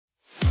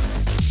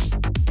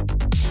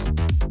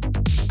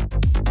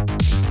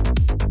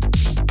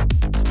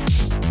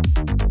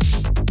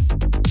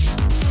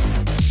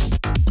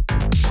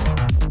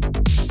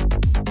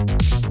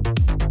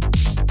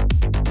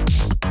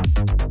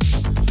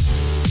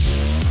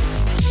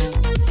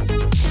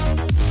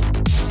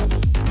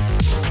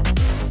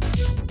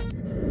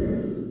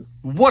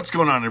What's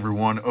going on,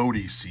 everyone?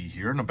 ODC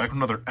here, and I'm back with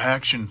another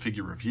action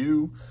figure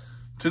review.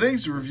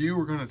 Today's review,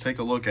 we're going to take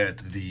a look at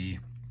the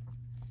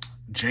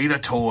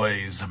Jada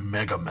Toys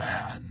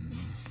Megaman.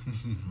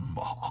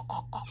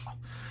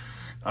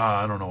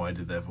 I don't know why I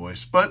did that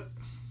voice, but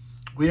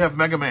we have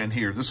Megaman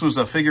here. This was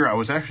a figure I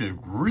was actually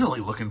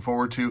really looking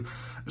forward to,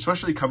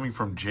 especially coming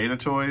from Jada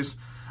Toys.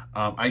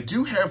 I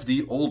do have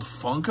the old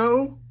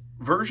Funko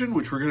version,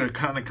 which we're going to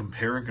kind of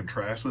compare and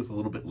contrast with a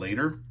little bit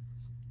later.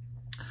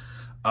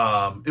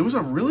 It was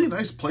a really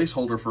nice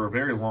placeholder for a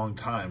very long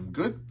time.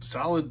 Good,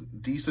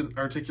 solid, decent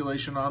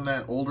articulation on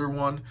that older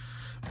one.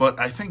 But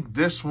I think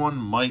this one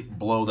might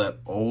blow that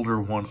older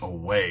one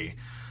away.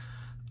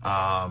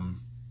 But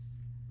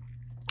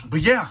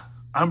yeah,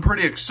 I'm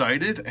pretty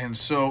excited. And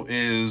so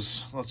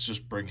is, let's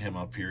just bring him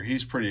up here.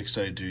 He's pretty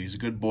excited too. He's a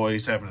good boy.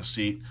 He's having a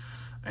seat.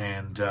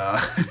 And I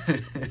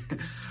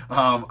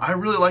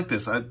really like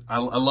this. I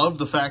love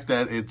the fact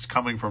that it's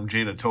coming from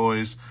Jada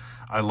Toys.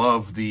 I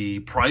love the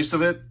price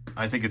of it.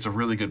 I think it's a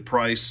really good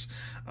price.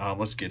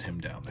 Let's get him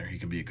down there. He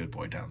can be a good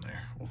boy down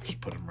there. We'll just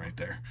put him right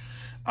there.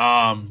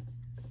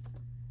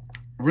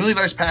 Really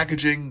nice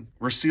packaging,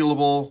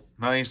 resealable,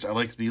 nice. I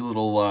like the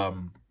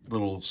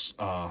little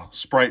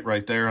sprite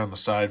right there on the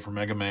side for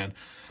Megaman.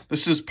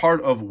 This is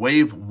part of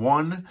Wave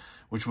 1,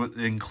 which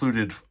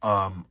included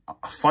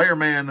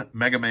Fireman,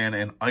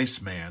 Megaman, and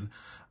Iceman.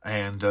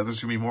 And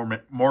there's going to be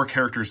more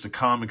characters to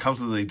come. It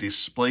comes with a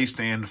display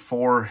stand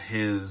for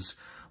his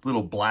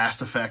little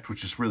blast effect,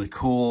 which is really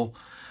cool.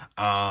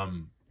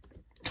 Comes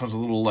a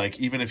little, like,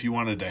 even if you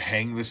wanted to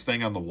hang this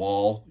thing on the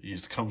wall,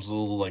 it comes a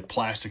little, like,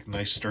 plastic,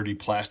 nice sturdy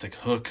plastic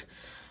hook,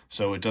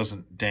 so it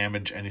doesn't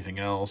damage anything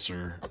else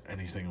or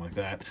anything like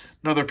that.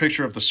 Another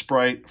picture of the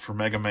sprite for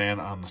Megaman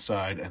on the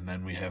side, and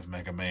then we have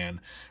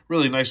Megaman.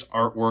 Really nice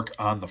artwork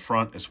on the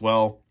front as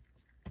well.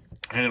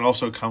 And it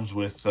also comes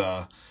with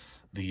the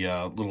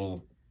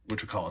little,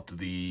 what you call it,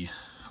 the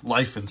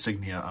life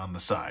insignia on the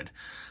side.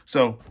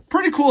 So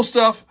pretty cool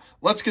stuff.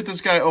 Let's get this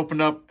guy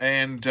opened up,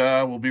 and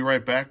we'll be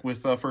right back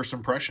with first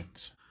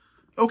impressions.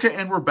 Okay,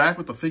 and we're back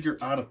with the figure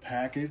out of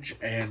package,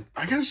 and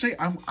I gotta say,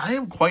 I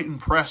am quite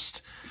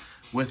impressed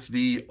with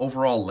the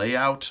overall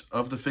layout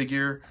of the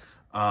figure,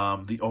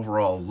 the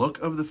overall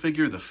look of the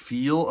figure, the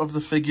feel of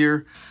the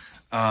figure.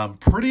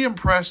 Pretty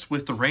impressed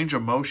with the range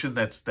of motion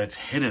that's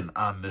hidden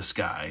on this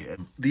guy.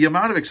 And the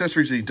amount of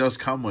accessories that he does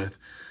come with,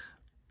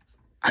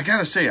 I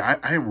gotta say,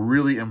 I am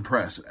really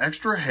impressed.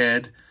 Extra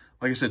head,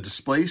 like I said,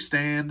 display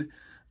stand,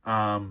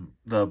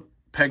 the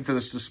peg for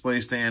this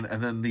display stand,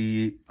 and then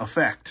the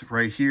effect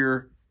right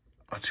here.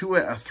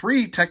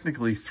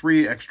 Technically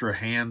three extra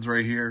hands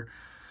right here,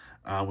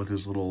 with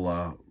his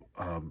little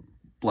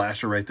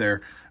blaster right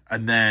there,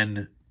 and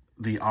then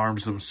the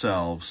arms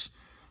themselves.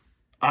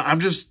 I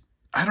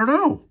don't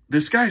know.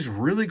 This guy's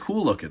really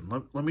cool looking.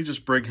 Let me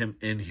just bring him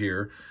in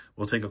here.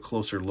 We'll take a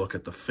closer look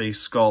at the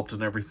face sculpt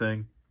and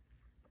everything.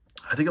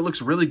 I think it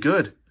looks really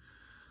good.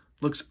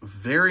 Looks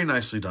very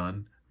nicely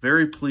done.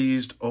 Very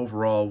pleased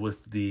overall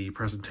with the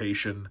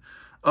presentation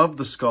of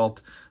the sculpt.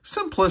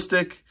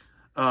 Simplistic.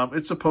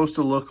 It's supposed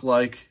to look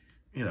like,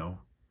 you know,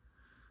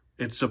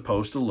 it's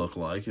supposed to look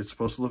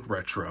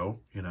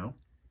retro, you know.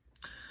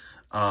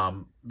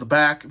 The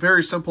back,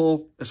 very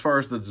simple as far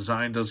as the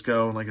design does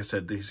go. And like I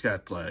said, he's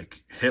got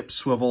like hip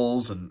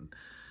swivels and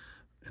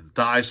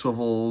thigh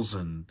swivels,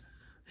 and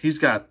he's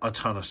got a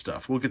ton of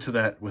stuff. We'll get to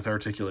that with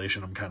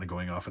articulation. I'm kind of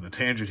going off in a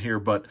tangent here,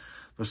 but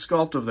the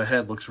sculpt of the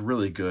head looks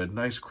really good.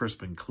 Nice,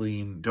 crisp, and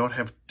clean. Don't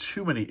have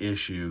too many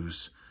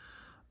issues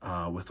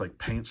with like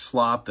paint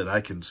slop that I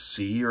can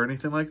see or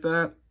anything like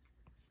that.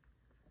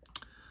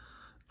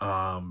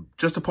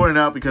 Just to point it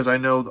out, because I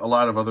know a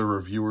lot of other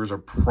reviewers are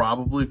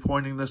probably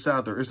pointing this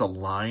out, there is a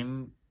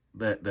line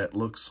that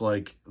looks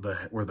like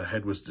where the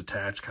head was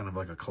detached, kind of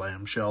like a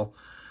clamshell.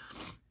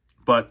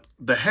 But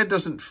the head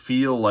doesn't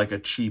feel like a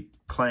cheap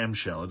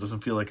clamshell. It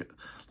doesn't feel like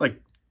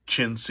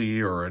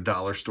chintzy or a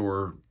dollar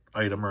store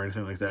item or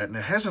anything like that. And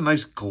it has a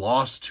nice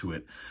gloss to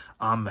it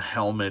on the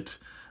helmet.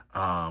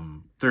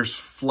 There's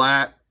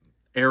flat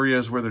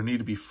areas where there need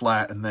to be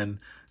flat, and then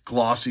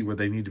glossy where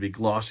they need to be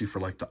glossy for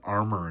like the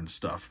armor and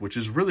stuff, which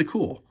is really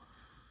cool.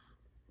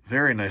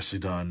 Very nicely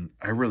done.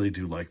 I really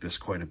do like this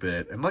quite a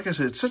bit. And like I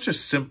said, it's such a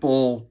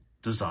simple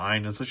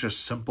design and such a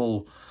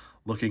simple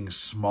looking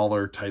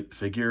smaller type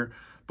figure,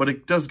 but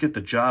it does get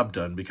the job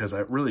done, because I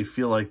really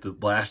feel like the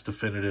last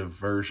definitive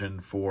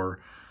version for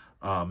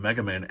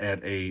Megaman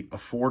at a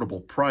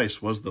affordable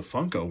price was the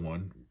Funko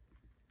one.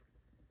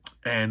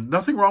 And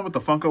nothing wrong with the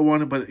Funko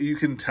one, but you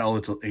can tell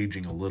it's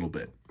aging a little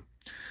bit.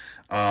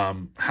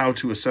 How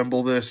to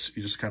assemble this,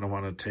 you just kind of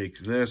want to take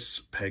this,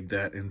 peg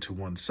that into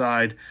one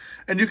side,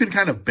 and you can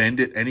kind of bend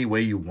it any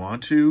way you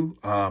want to.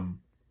 All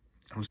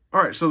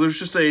right, so there's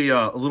just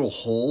a little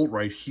hole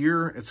right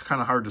here. It's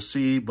kind of hard to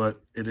see,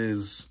 but it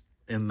is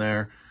in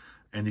there,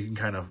 and you can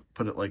kind of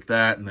put it like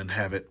that and then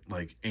have it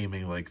like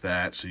aiming like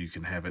that, so you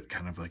can have it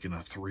kind of like in a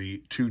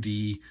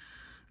 2D,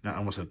 no, I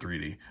almost said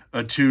 3D,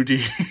 a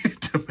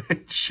 2D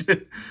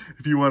dimension.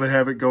 If you want to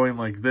have it going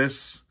like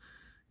this,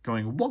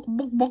 going book,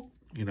 book, book,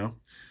 you know.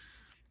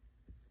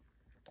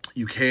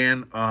 You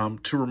can,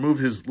 to remove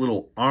his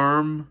little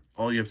arm,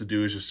 all you have to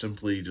do is just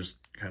simply just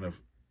kind of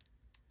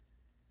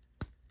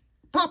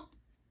pop.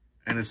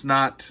 And it's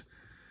not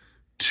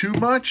too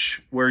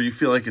much where you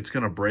feel like it's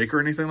going to break or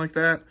anything like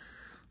that.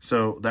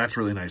 So that's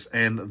really nice.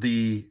 And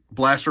the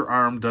blaster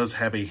arm does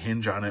have a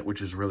hinge on it,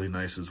 which is really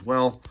nice as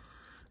well.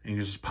 And you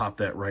just pop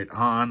that right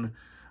on,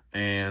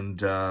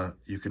 and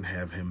you can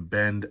have him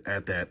bend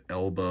at that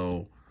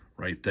elbow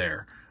right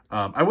there.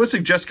 I would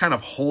suggest kind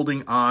of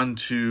holding on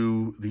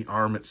to the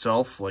arm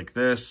itself like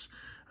this,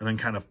 and then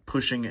kind of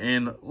pushing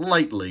in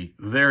lightly,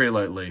 very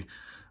lightly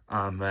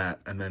on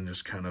that, and then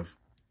just kind of,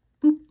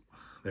 boop,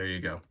 there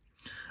you go.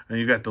 And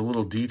you got the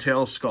little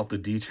detail,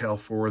 sculpted detail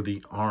for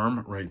the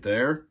arm right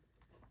there.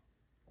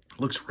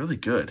 Looks really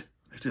good.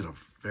 They did a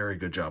very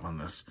good job on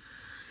this.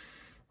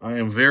 I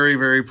am very,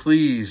 very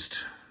pleased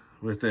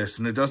with this,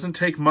 and it doesn't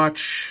take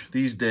much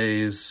these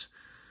days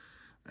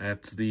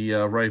at the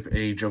ripe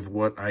age of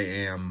what I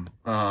am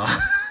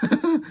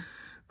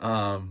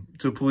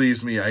to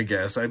please me, I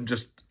guess. There's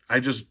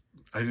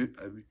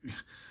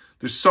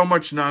so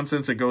much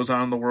nonsense that goes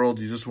on in the world.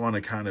 You just want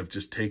to kind of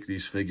just take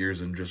these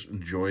figures and just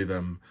enjoy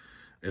them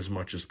as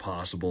much as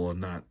possible, and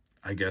not,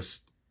 I guess,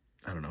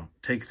 I don't know,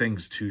 take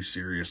things too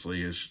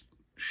seriously, as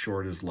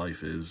short as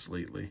life is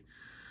lately.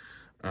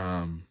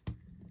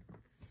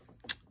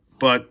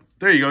 But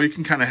there you go. You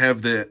can kind of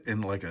have that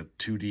in like a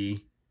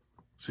 2D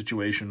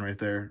situation right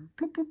there.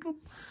 Bloop, bloop, bloop.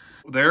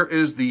 There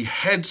is the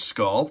head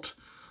sculpt.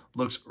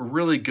 Looks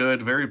really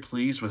good. Very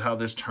pleased with how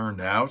this turned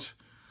out.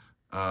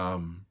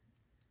 And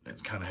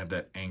kind of have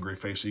that angry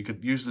face. So you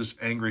could use this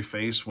angry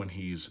face when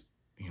he's,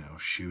 you know,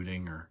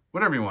 shooting or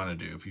whatever you want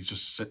to do. If he's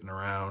just sitting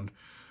around,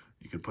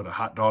 you could put a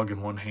hot dog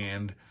in one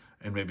hand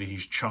and maybe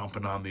he's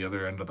chomping on the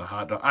other end of the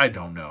hot dog. I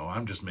don't know.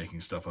 I'm just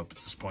making stuff up at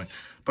this point.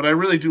 But I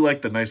really do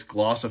like the nice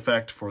gloss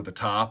effect for the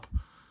top.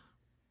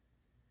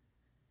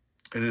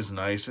 It is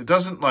nice. It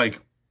doesn't,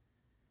 like,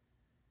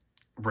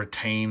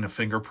 retain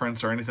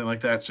fingerprints or anything like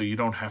that, so you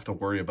don't have to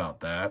worry about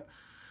that.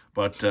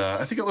 But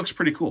I think it looks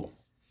pretty cool.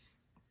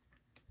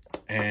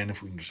 And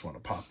if we just want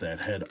to pop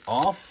that head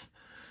off,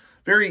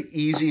 very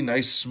easy,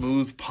 nice,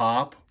 smooth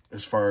pop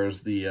as far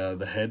as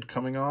the head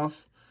coming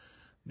off.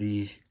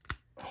 The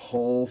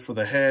hole for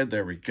the head,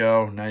 there we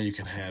go. Now you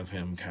can have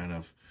him kind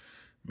of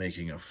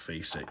making a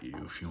face at you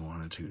if you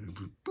wanted to.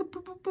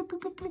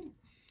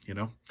 You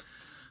know,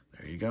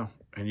 there you go.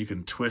 And you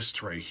can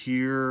twist right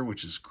here,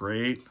 which is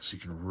great. So you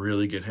can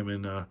really get him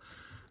in a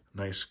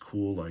nice,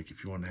 cool, like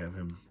if you want to have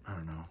him, I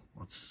don't know,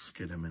 let's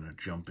get him in a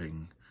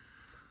jumping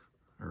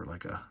or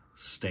like a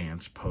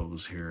stance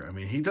pose here. I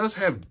mean, he does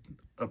have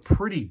a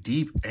pretty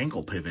deep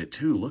ankle pivot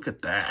too. Look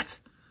at that.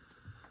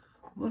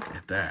 Look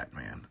at that,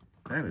 man.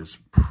 That is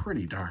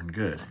pretty darn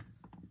good.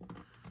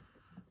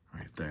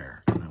 Right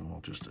there. And then we'll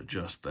just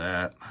adjust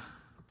that.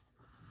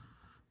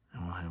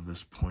 And we'll have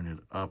this pointed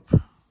up.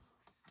 And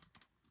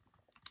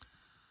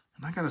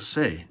I gotta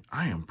say,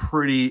 I am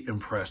pretty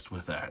impressed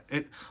with that.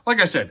 It, like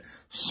I said,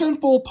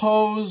 simple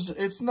pose.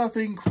 It's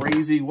nothing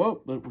crazy.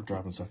 Whoa, we're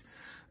dropping stuff.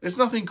 It's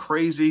nothing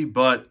crazy,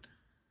 but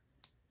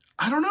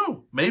I don't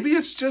know. Maybe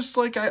it's just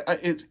like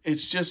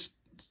it's just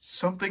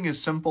something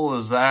as simple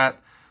as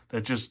that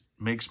just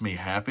makes me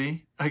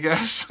happy, I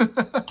guess.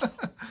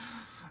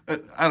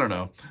 I don't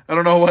know. I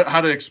don't know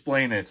how to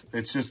explain it.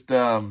 It's just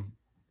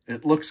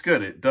it looks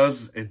good. It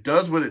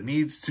does what it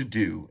needs to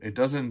do. It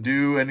doesn't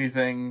do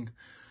anything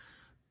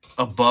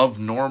above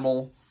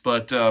normal,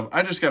 but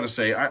I just gotta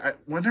say,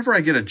 whenever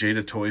I get a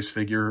Jada Toys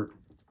figure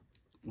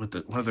with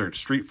whether it's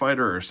Street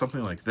Fighter or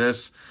something like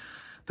this,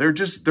 they're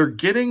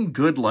getting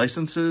good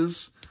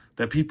licenses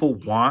that people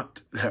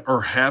want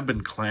or have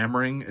been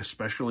clamoring,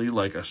 especially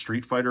like a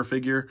Street Fighter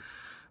figure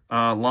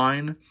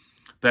line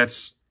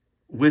that's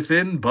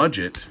within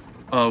budget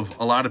of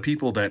a lot of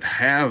people that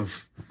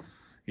have,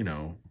 you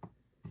know,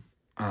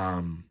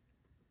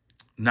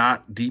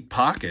 not deep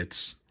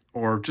pockets,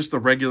 or just the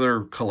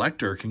regular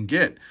collector can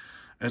get,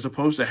 as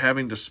opposed to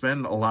having to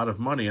spend a lot of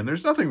money. And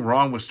there's nothing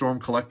wrong with Storm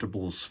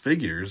Collectibles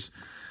figures.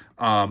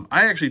 I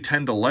actually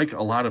tend to like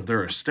a lot of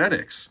their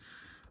aesthetics,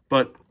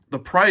 but the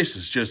price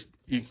is just,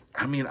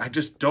 I mean, I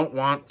just don't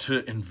want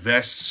to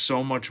invest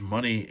so much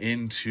money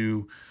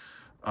into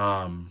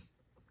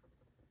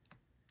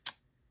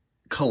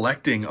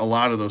collecting a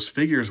lot of those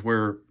figures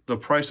where the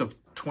price of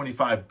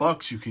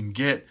 $25 you can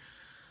get,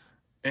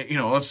 you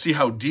know, let's see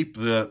how deep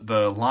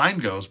the line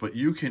goes, but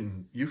you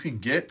can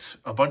get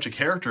a bunch of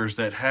characters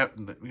that have,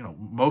 you know,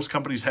 most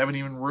companies haven't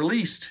even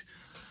released,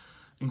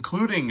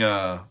 including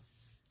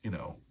you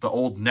know, the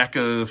old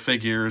NECA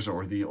figures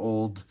or the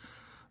old,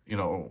 you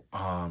know,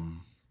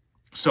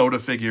 Soda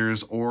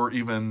figures, or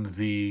even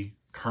the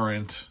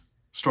current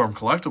Storm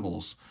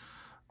Collectibles.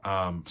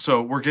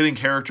 So we're getting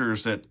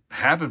characters that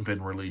haven't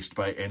been released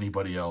by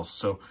anybody else.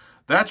 So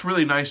that's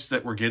really nice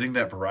that we're getting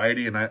that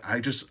variety. And I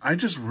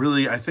just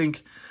really, I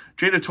think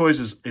Jada Toys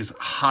is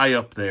high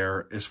up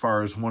there as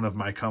far as one of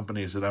my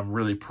companies that I'm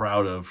really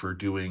proud of for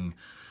doing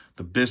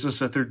the business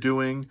that they're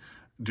doing,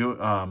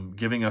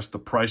 giving us the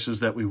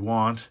prices that we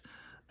want,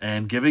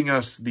 and giving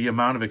us the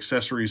amount of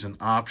accessories and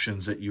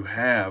options that you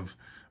have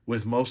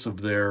with most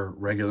of their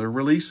regular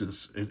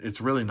releases.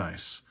 It's really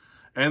nice.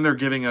 And they're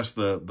giving us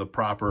the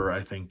proper, I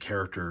think,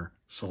 character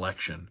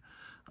selection.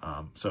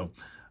 So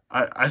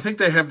I think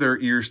they have their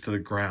ears to the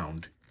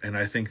ground, and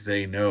I think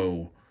they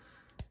know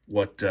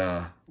what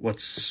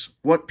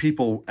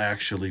people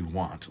actually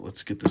want.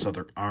 Let's get this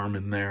other arm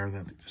in there.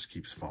 That just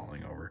keeps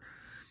falling over.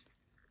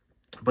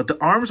 But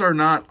the arms are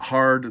not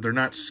hard. They're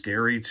not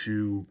scary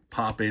to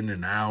pop in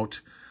and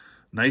out.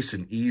 Nice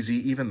and easy.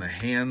 Even the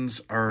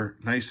hands are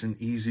nice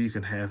and easy. You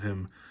can have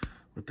him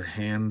with the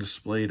hand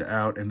displayed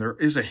out. And there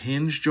is a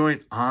hinge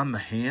joint on the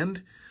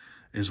hand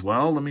as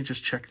well. Let me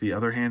just check the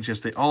other hands.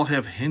 Yes, they all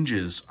have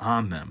hinges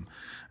on them.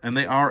 And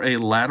they are a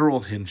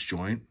lateral hinge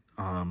joint.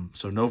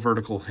 So no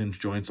vertical hinge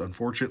joints,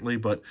 unfortunately.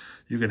 But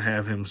you can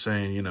have him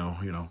saying,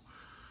 the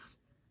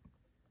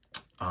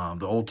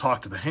old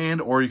talk to the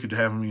hand. Or you could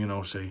have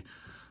him, say,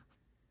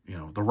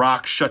 The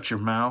Rock, shut your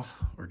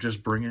mouth. Or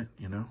just bring it,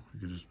 You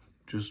could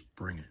just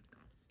bring it,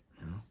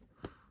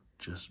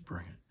 Just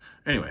bring it.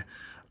 Anyway,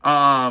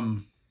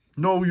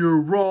 know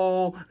your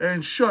role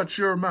and shut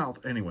your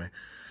mouth. Anyway,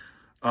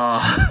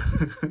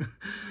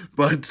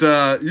 but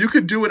you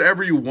could do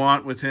whatever you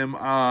want with him.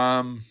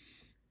 I'm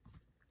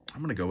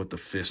gonna go with the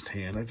fist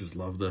hand. I just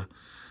love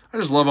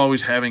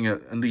always having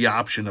the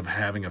option of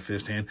having a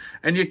fist hand,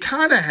 and you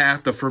kind of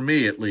have to, for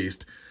me at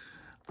least.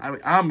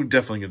 I'm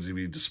definitely going to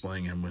be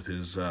displaying him with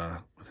his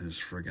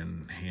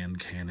friggin' hand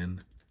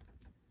cannon.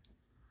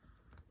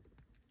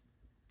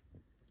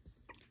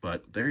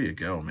 But there you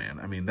go, man.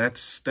 I mean,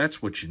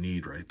 that's what you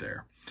need right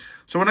there.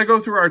 So when I go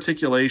through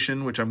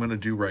articulation, which I'm going to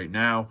do right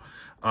now,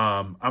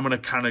 I'm going to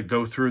kind of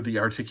go through the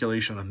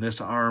articulation on this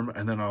arm,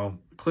 and then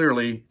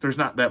clearly, there's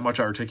not that much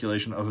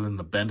articulation other than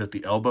the bend at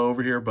the elbow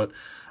over here, but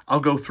I'll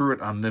go through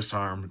it on this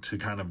arm to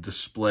kind of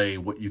display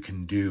what you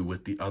can do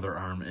with the other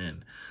arm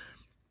in.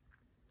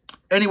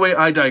 Anyway,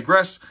 I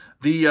digress.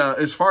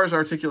 As far as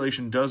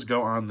articulation does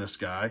go on this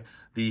guy,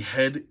 the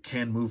head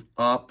can move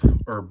up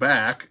or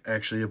back,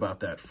 actually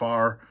about that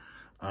far.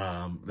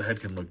 The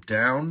head can look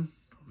down,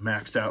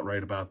 maxed out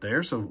right about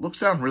there. So it looks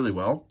down really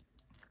well.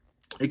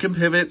 It can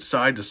pivot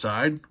side to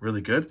side,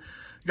 really good.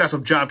 You got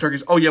some job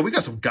turkeys. Oh, yeah, we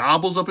got some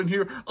gobbles up in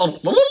here. So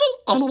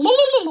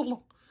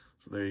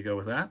there you go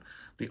with that.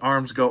 The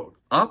arms go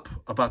up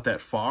about that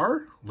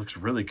far. Looks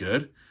really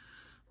good.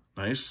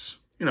 Nice.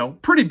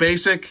 Pretty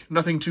basic,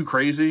 nothing too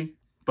crazy,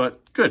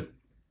 but good.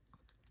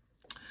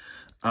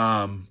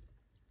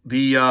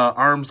 The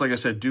arms, like I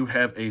said, do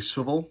have a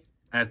swivel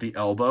at the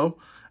elbow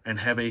and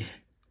have a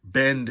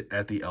bend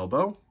at the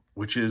elbow,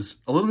 which is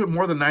a little bit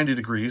more than 90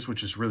 degrees,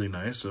 which is really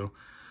nice. So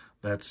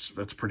that's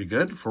pretty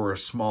good for a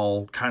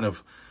small kind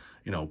of,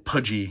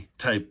 pudgy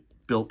type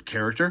built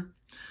character.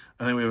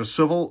 And then we have a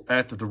swivel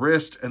at the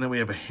wrist, and then we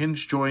have a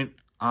hinge joint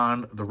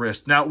on the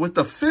wrist. Now, with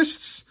the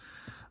fists,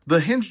 the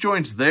hinge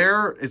joints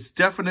there, it's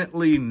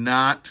definitely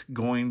not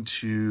going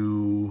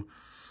to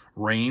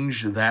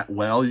range that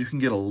well. You can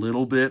get a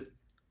little bit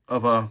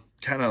of a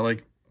kind of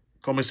like,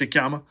 como se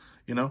llama,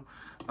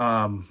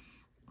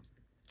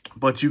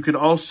 but you could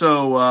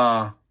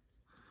also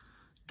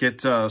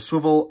get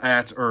swivel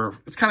at, or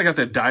it's kind of got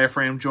that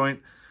diaphragm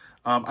joint.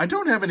 I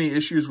don't have any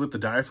issues with the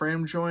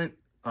diaphragm joint.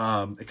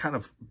 It kind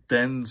of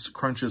bends,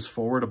 crunches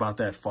forward about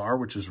that far,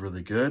 which is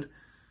really good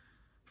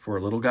for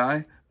a little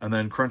guy. And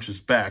then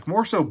crunches back,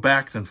 more so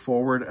back than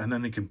forward, and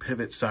then he can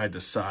pivot side to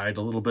side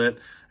a little bit,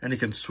 and he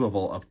can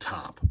swivel up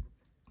top.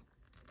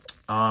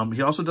 He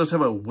also does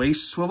have a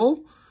waist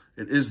swivel.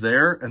 It is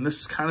there, and this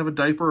is kind of a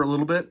diaper a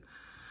little bit.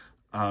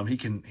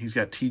 He's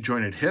got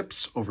T-jointed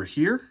hips over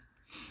here,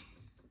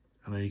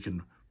 and then he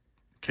can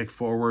kick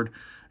forward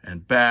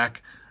and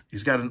back.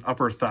 He's got an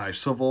upper thigh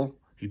swivel.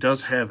 He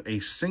does have a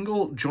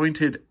single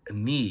jointed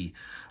knee,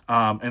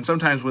 and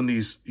sometimes when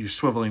you're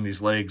swiveling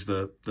these legs,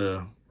 the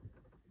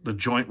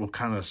joint will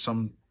kind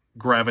of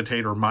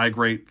gravitate or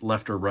migrate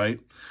left or right.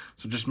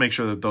 So just make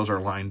sure that those are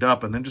lined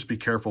up, and then just be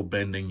careful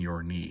bending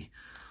your knee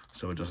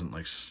so it doesn't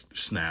like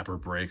snap or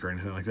break or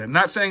anything like that.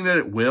 Not saying that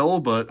it will,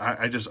 but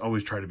I just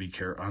always try to be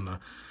on the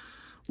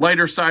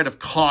lighter side of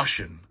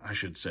caution, I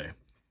should say.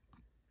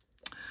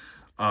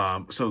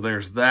 So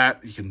there's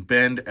that. You can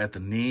bend at the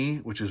knee,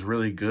 which is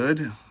really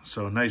good.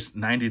 So a nice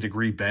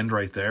 90-degree bend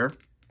right there.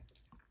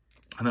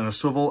 And then a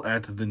swivel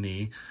at the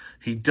knee.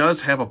 He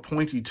does have a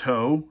pointy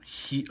toe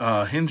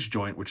hinge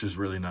joint, which is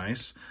really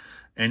nice.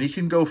 And he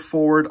can go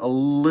forward a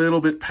little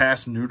bit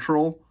past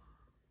neutral.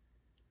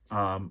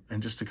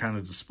 And just to kind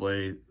of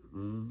display,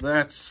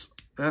 there's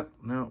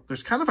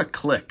kind of a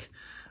click.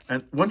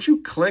 And once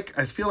you click,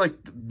 I feel like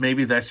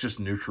maybe that's just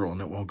neutral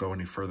and it won't go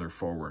any further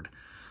forward.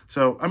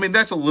 So, I mean,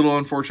 that's a little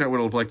unfortunate. I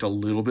would have liked a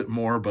little bit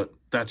more, but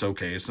that's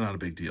okay. It's not a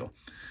big deal.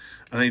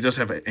 And then he does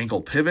have an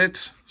ankle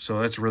pivot, so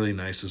that's really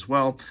nice as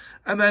well.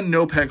 And then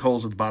no peg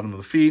holes at the bottom of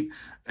the feet.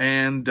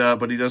 And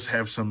but he does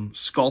have some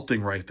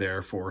sculpting right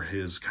there for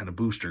his kind of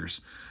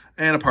boosters.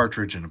 And a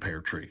partridge and a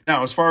pear tree.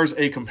 Now, as far as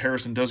a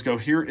comparison does go,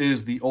 here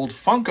is the old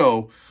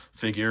Funko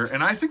figure.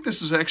 And I think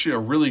this is actually a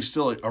really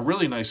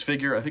nice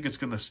figure. I think it's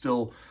going to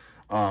still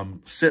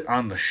sit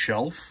on the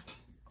shelf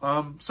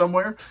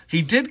somewhere.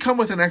 He did come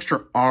with an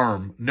extra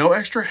arm, no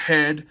extra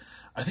head.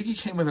 I think he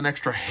came with an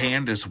extra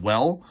hand as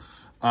well.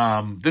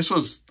 This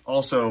was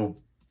also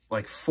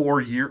like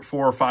 4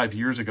 or 5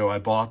 years ago I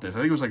bought this. I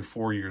think it was like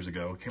 4 years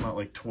ago. It came out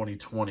like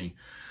 2020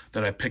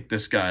 that I picked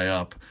this guy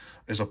up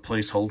as a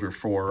placeholder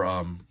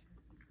for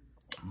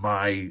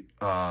my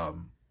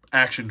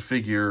action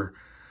figure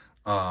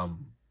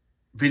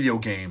video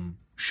game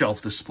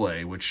shelf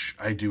display, which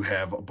I do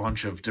have a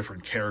bunch of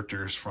different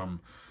characters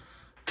from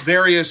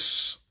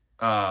various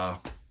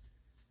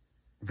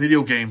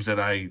video games that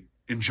I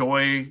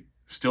enjoy,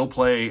 still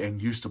play,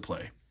 and used to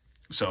play.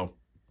 So,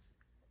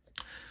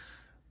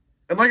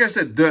 and like I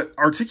said, the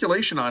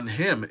articulation on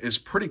him is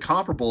pretty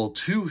comparable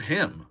to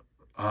him.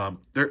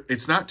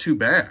 It's not too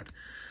bad.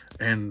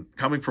 And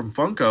coming from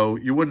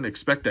Funko, you wouldn't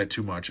expect that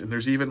too much. And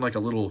there's even like a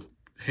little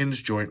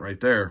hinge joint right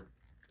there.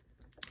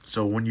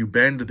 So when you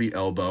bend the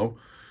elbow,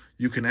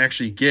 you can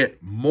actually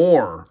get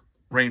more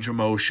range of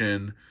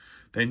motion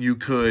than you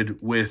could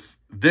with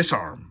this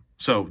arm.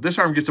 So this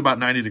arm gets about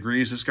 90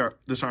 degrees.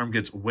 This arm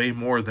gets way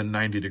more than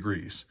 90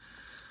 degrees.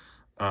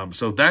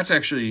 So that's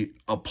actually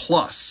a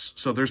plus.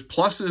 So there's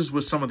pluses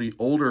with some of the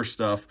older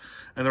stuff,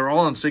 and they're all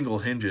on single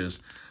hinges.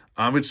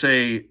 I would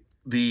say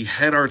the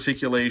head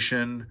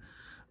articulation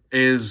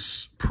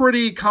is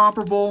pretty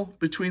comparable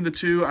between the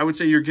two. I would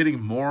say you're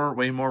getting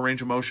way more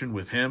range of motion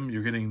with him.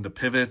 You're getting the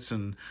pivots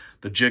and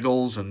the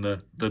jiggles and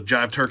the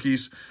jive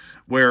turkeys,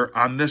 where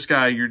on this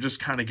guy, you're just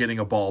kind of getting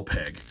a ball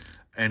peg,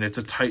 and it's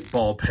a tight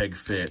ball peg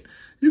fit.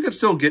 You can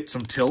still get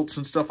some tilts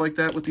and stuff like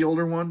that with the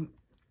older one.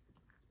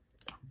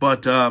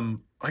 But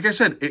like I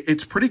said,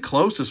 it's pretty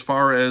close as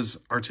far as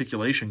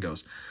articulation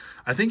goes.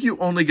 I think you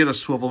only get a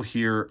swivel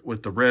here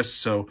with the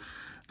wrist, so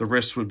the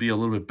wrists would be a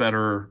little bit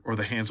better, or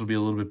the hands would be a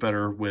little bit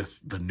better with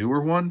the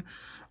newer one.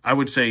 I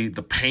would say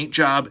the paint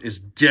job is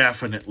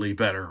definitely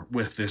better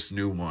with this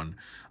new one.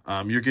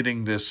 You're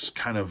getting this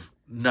kind of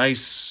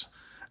nice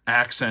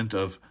accent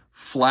of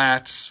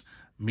flats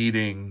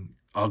meeting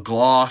a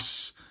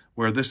gloss,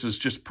 where this is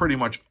just pretty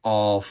much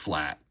all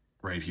flat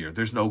right here.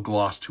 There's no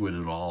gloss to it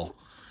at all.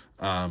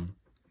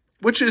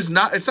 Which is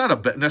not, it's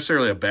not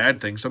necessarily a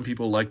bad thing. Some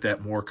people like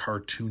that more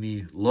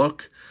cartoony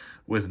look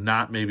with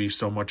not maybe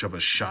so much of a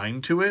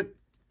shine to it.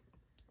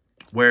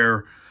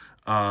 Where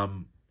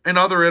in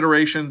other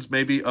iterations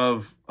maybe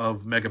of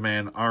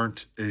Megaman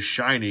aren't as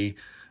shiny,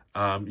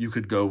 you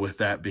could go with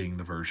that being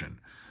the version.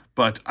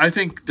 But I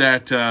think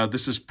that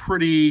this is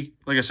pretty,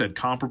 like I said,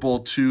 comparable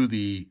to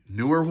the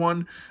newer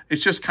one.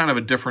 It's just kind of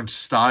a different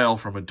style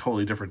from a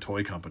totally different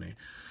toy company.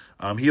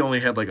 He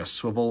only had like a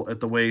swivel at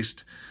the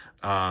waist.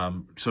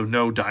 So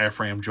no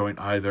diaphragm joint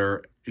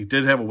either. He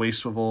did have a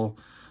waist swivel.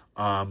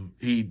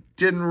 He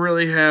didn't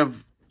really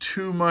have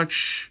too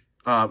much.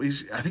 I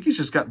think he's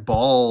just got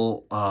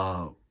ball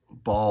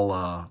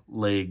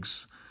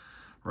legs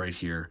right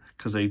here,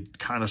 because they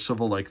kind of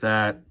swivel like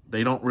that.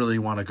 They don't really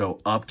want to go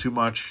up too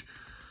much.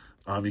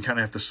 You kind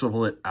of have to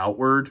swivel it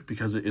outward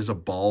because it is a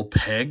ball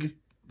peg.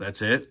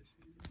 That's it.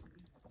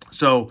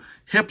 So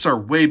hips are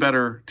way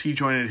better,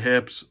 T-jointed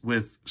hips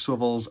with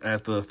swivels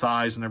at the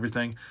thighs and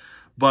everything.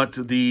 But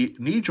the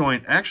knee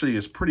joint actually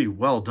is pretty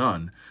well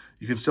done.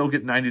 You can still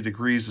get 90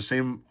 degrees,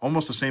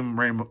 almost the same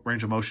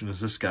range of motion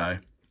as this guy.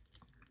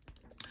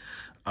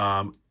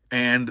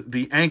 And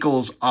the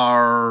ankles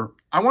are,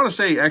 I want to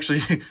say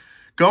actually,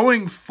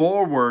 going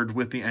forward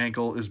with the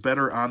ankle is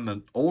better on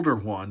the older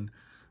one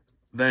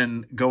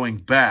than going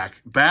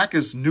back. Back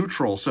is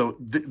neutral, so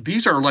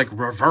these are like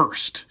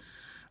reversed.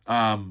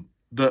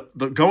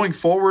 The going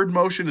forward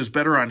motion is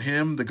better on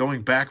him. The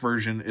going back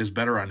version is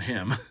better on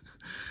him.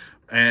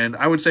 And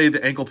I would say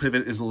the ankle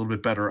pivot is a little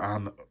bit better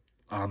on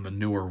the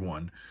newer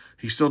one.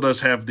 He still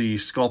does have the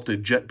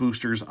sculpted jet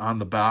boosters on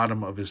the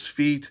bottom of his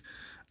feet.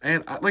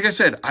 And like I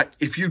said,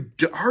 if you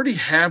already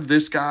have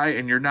this guy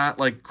and you're not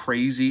like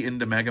crazy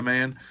into Mega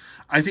Man,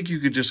 I think you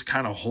could just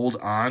kind of hold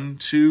on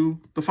to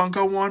the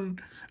Funko one,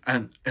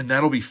 and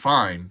that'll be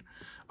fine.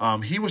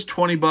 He was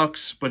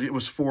 $20, but it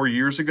was 4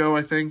 years ago,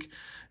 I think.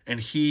 And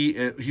he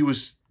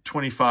was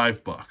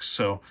 $25.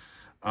 So,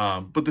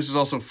 but this is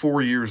also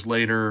 4 years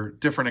later,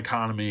 different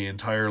economy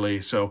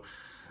entirely. So,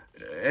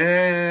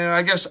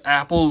 I guess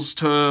apples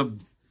to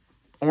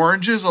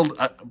oranges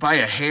by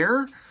a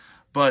hair,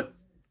 but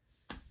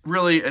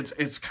really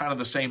it's kind of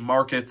the same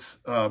market,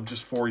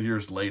 just 4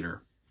 years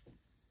later.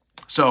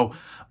 So,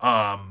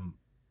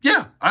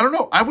 yeah, I don't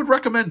know. I would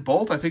recommend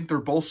both. I think they're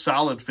both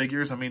solid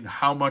figures. I mean,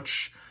 how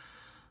much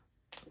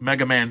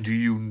Mega Man do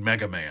you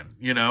Mega Man?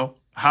 You know,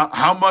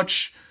 how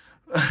much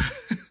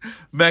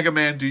Mega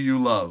Man do you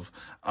love?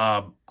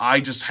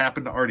 I just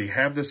happen to already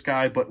have this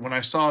guy, but when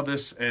I saw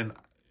this and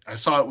I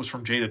saw it was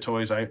from Jada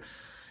Toys,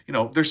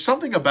 there's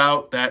something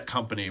about that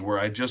company where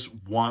I just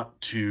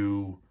want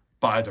to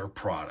buy their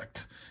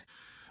product.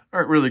 All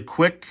right, really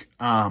quick.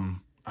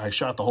 I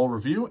shot the whole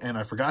review and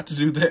I forgot to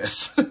do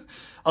this.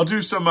 I'll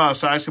do some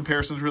size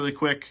comparisons really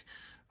quick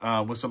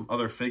with some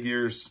other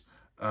figures.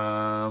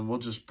 We'll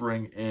just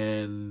bring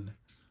in,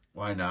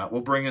 why not?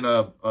 We'll bring in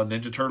a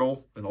Ninja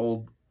Turtle, an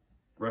old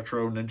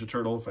retro Ninja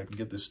Turtle. If I can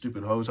get this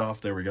stupid hose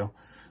off. There we go.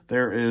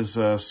 There is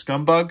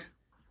Scumbug.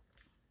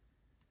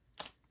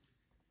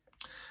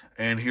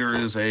 And here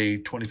is a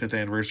 25th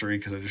anniversary,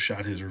 because I just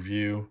shot his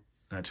review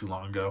not too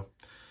long ago.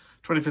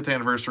 25th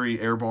anniversary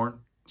Airborne.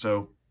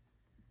 So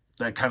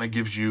that kind of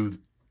gives you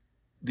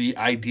the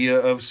idea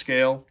of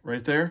scale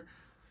right there.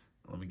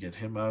 Let me get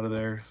him out of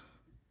there.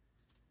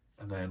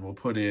 And then we'll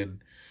put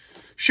in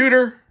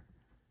Shooter.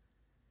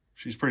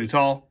 She's pretty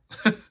tall.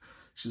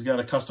 She's got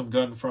a custom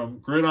gun from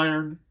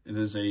Gridiron. It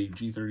is a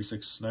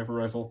G36 sniper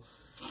rifle.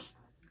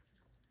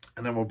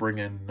 And then we'll bring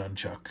in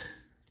Nunchuck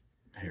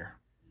here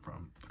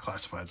from the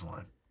Classifieds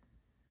line.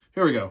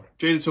 Here we go.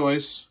 Jada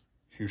Toys.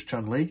 Here's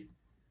Chun-Li.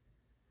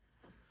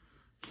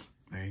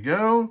 There you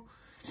go.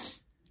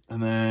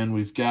 And then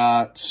we've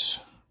got,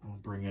 we'll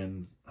bring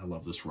in, I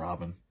love this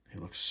Robin. He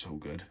looks so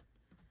good.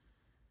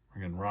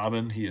 Bring in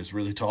Robin. He is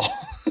really tall.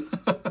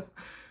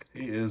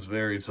 He is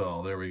very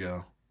tall. There we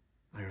go.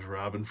 There's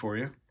Robin for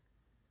you.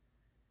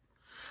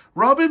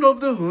 Robin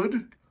of the Hood.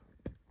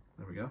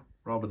 There we go.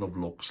 Robin of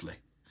Loxley.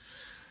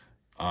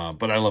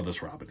 But I love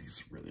this Robin.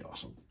 He's really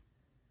awesome.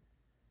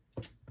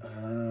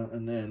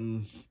 And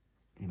then,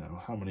 you know,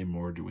 how many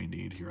more do we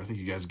need here? I think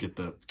you guys get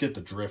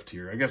the drift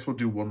here. I guess we'll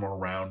do one more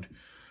round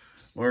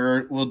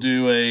where we'll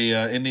do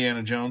a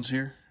Indiana Jones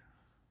here.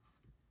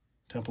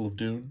 Temple of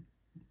Doom.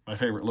 My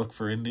favorite look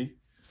for Indy.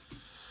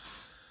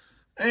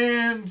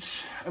 And,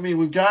 I mean,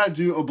 we've got to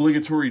do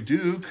obligatory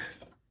Duke.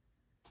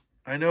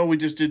 I know we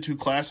just did 2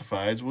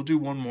 classifieds. We'll do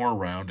one more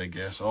round, I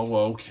guess. Oh,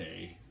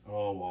 okay.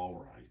 Oh,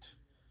 all right.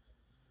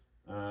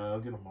 I'll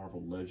get a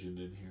Marvel Legend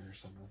in here or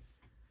something.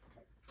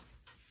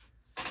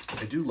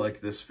 I do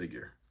like this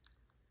figure.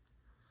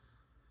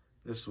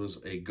 This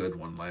was a good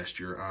one last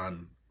year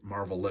on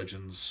Marvel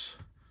Legends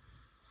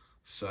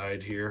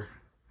side here.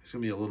 He's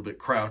going to be a little bit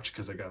crouched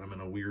because I got him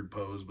in a weird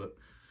pose, but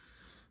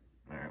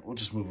all right, we'll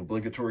just move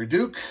obligatory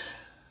Duke.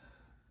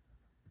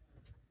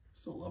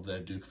 Still love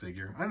that Duke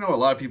figure. I know a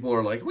lot of people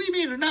are like, we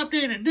need an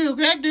updated Duke.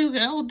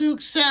 That old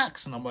Duke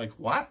sucks. And I'm like,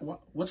 what?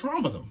 What's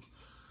wrong with him?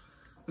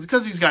 It's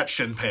because he's got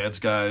shin pads,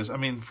 guys. I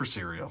mean, for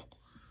cereal.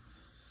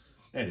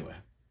 Anyway.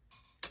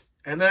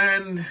 And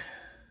then,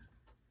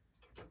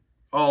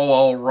 oh,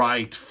 all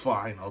right,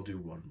 fine. I'll do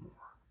one more.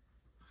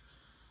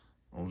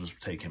 We'll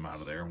just take him out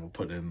of there and we'll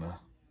put in the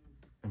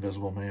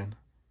Invisible Man.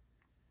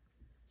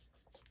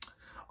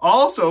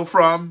 Also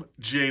from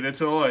Jada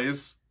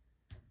Toys.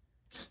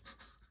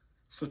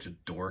 Such a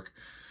dork.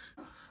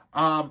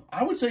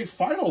 I would say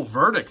final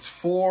verdict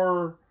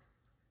for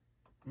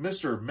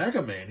Mr.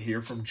 Megaman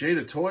here from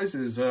Jada Toys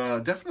is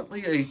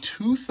definitely a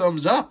 2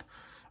 thumbs up.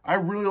 I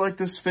really like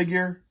this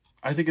figure.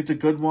 I think it's a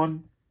good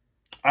one.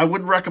 I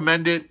wouldn't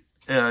recommend it.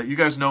 You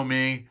guys know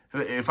me.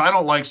 If I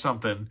don't like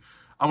something,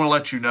 I'm going to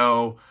let you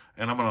know,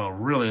 and I'm going to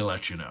really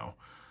let you know.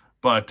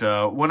 But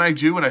when I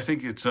do, and I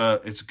think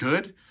it's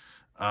good,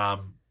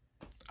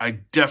 I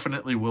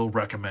definitely will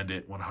recommend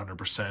it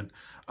 100%.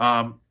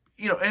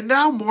 You know, and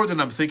now more than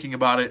I'm thinking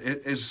about it,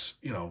 it is,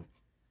 you know,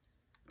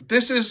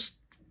 this is,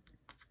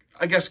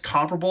 I guess,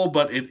 comparable,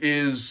 but it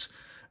is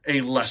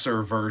a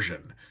lesser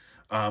version.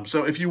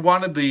 So if you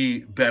wanted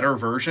the better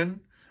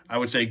version, I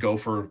would say go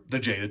for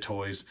the Jada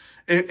Toys.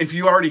 If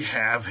you already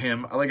have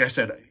him, like I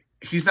said,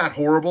 he's not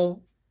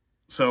horrible.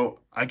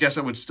 So I guess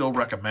I would still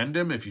recommend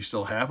him if you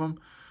still have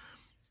him.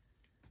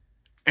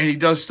 And he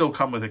does still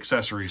come with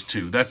accessories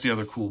too. That's the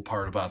other cool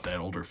part about that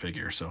older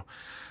figure. So,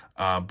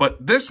 but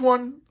this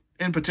one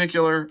in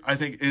particular, I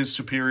think is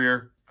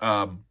superior.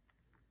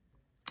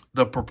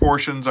 The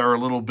proportions are a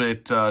little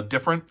bit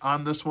different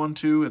on this one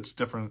too. It's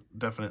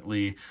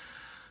definitely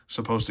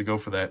supposed to go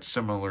for that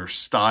similar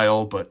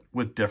style, but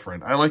with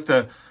different. I like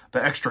the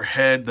extra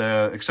head,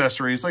 the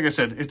accessories. Like I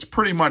said, it's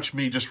pretty much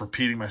me just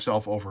repeating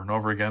myself over and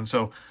over again.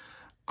 So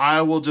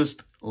I will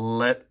just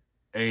let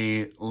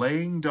a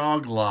laying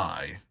dog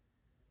lie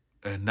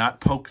and not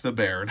poke the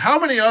bear. And how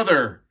many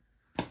other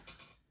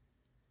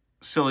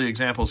silly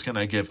examples can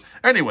I give?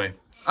 Anyway,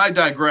 I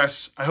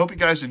digress. I hope you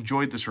guys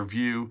enjoyed this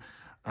review.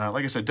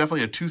 Like I said,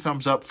 definitely a 2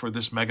 thumbs up for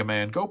this Mega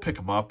Man. Go pick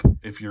him up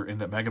if you're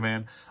into Mega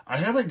Man. I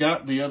haven't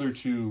got the other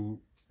 2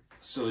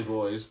 silly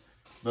boys,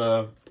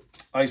 the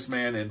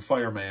Iceman and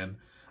Fireman.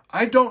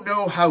 I don't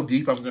know how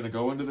deep I'm going to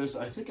go into this.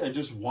 I think I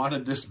just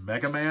wanted this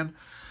Mega Man.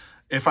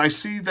 If I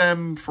see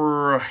them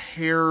for a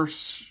hair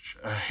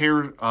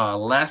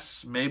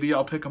less, maybe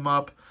I'll pick them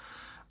up.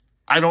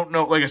 I don't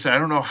know. Like I said, I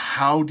don't know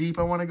how deep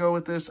I want to go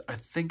with this. I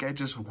think I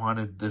just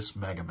wanted this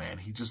Mega Man.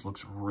 He just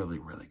looks really,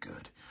 really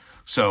good.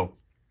 So,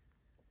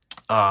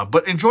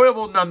 but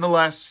enjoyable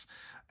nonetheless,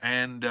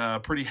 and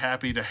pretty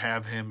happy to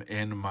have him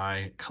in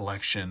my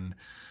collection.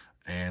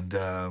 And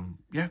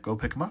yeah, go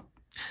pick him up.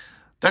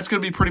 That's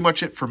going to be pretty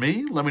much it for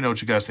me. Let me know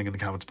what you guys think in the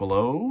comments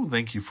below.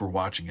 Thank you for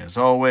watching as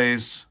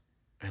always,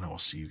 and I will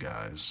see you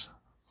guys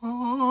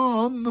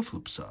on the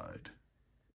flip side.